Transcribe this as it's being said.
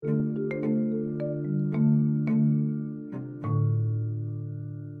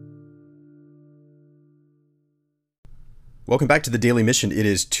Welcome back to the Daily Mission. It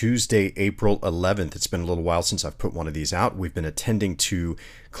is Tuesday, April 11th. It's been a little while since I've put one of these out. We've been attending to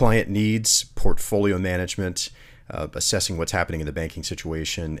client needs, portfolio management, assessing what's happening in the banking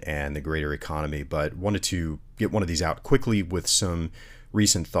situation and the greater economy, but wanted to get one of these out quickly with some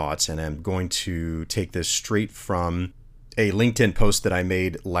recent thoughts. And I'm going to take this straight from a LinkedIn post that I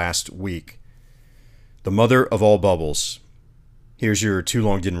made last week. The mother of all bubbles. Here's your too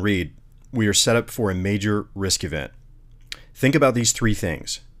long didn't read. We are set up for a major risk event. Think about these three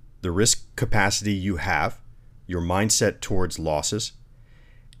things: the risk capacity you have, your mindset towards losses,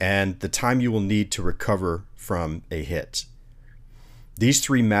 and the time you will need to recover from a hit. These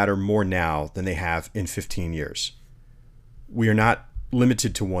three matter more now than they have in 15 years. We are not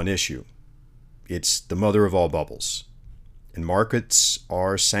limited to one issue. It's the mother of all bubbles. And markets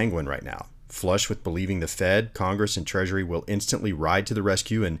are sanguine right now, flush with believing the Fed, Congress, and Treasury will instantly ride to the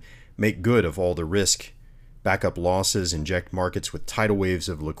rescue and make good of all the risk, back up losses, inject markets with tidal waves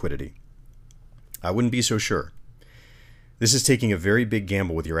of liquidity. I wouldn't be so sure. This is taking a very big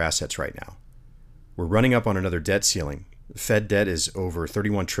gamble with your assets right now. We're running up on another debt ceiling. Fed debt is over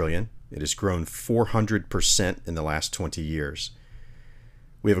 $31 trillion. It has grown 400% in the last 20 years.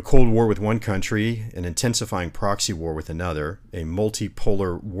 We have a Cold War with one country, an intensifying proxy war with another, a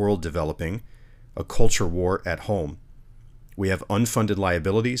multipolar world developing, a culture war at home. We have unfunded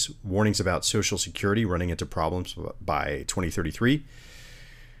liabilities, warnings about Social Security running into problems by 2033.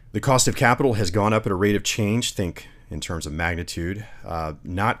 The cost of capital has gone up at a rate of change, think in terms of magnitude,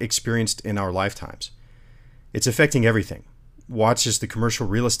 not experienced in our lifetimes. It's affecting everything. Watch as the commercial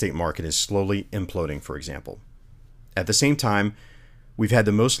real estate market is slowly imploding, for example. At the same time, we've had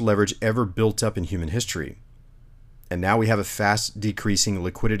the most leverage ever built up in human history. And now we have a fast decreasing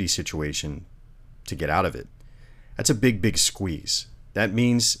liquidity situation to get out of it. That's a big squeeze. That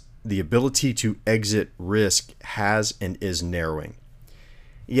means the ability to exit risk has and is narrowing.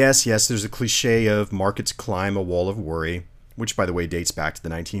 Yes, there's a cliche of markets climb a wall of worry, which by the way dates back to the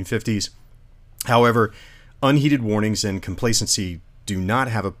 1950s. However, unheeded warnings and complacency do not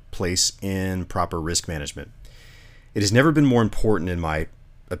have a place in proper risk management. It has never been more important, in my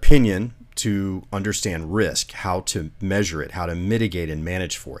opinion, to understand risk, how to measure it, how to mitigate and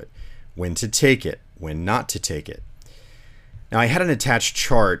manage for it, when to take it, when not to take it. Now, I had an attached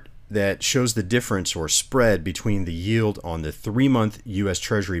chart that shows the difference or spread between the yield on the 3-month U.S.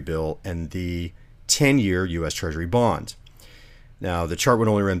 Treasury bill and the 10-year U.S. Treasury bond. Now, the chart would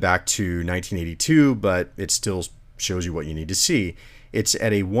only run back to 1982, but it still shows you what you need to see. It's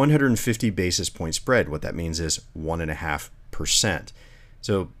at a 150 basis point spread. What that means is 1.5%.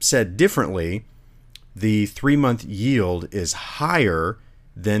 So said differently, the 3-month yield is higher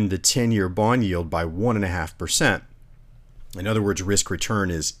than the 10-year bond yield by 1.5%. In other words, risk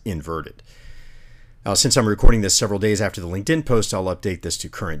return is inverted. Now, since I'm recording this several days after the LinkedIn post, I'll update this to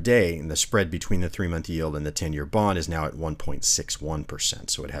current day, and the spread between the 3-month yield and the 10-year bond is now at 1.61%,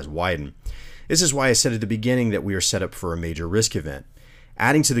 so it has widened. This is why I said at the beginning that we are set up for a major risk event.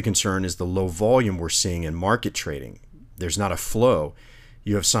 Adding to the concern is the low volume we're seeing in market trading. There's not a flow.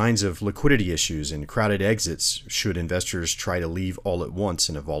 You have signs of liquidity issues and crowded exits should investors try to leave all at once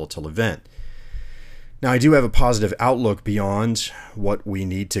in a volatile event. Now, I do have a positive outlook beyond what we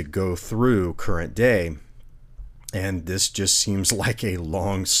need to go through current day, and this just seems like a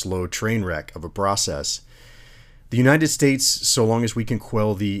long, slow train wreck of a process. The United States, so long as we can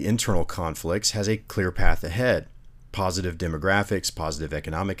quell the internal conflicts, has a clear path ahead. Positive demographics, positive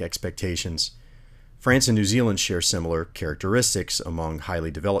economic expectations. France and New Zealand share similar characteristics among highly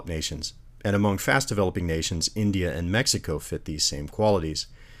developed nations, and among fast developing nations, India and Mexico fit these same qualities.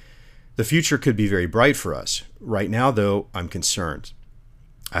 The future could be very bright for us. Right now, though, I'm concerned.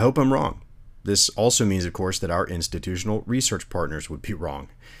 I hope I'm wrong. This also means, of course, that our institutional research partners would be wrong.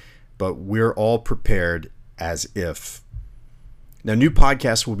 But we're all prepared as if. Now, new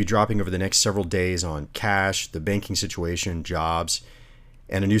podcasts will be dropping over the next several days on cash, the banking situation, jobs,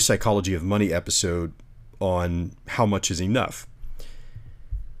 and a new Psychology of Money episode on how much is enough.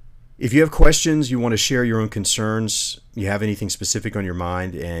 If you have questions, you want to share your own concerns, you have anything specific on your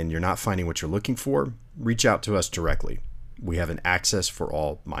mind, and you're not finding what you're looking for, reach out to us directly. We have an access for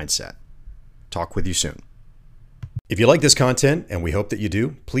all mindset. Talk with you soon. If you like this content, and we hope that you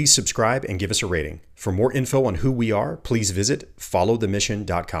do, please subscribe and give us a rating. For more info on who we are, please visit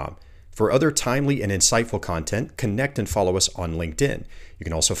followthemission.com. For other timely and insightful content, connect and follow us on LinkedIn. You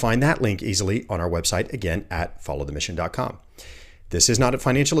can also find that link easily on our website, again, at followthemission.com. This is not a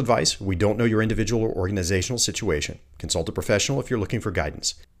financial advice. We don't know your individual or organizational situation. Consult a professional if you're looking for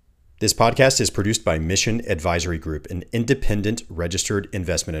guidance. This podcast is produced by Mission Advisory Group, an independent registered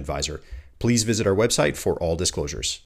investment advisor. Please visit our website for all disclosures.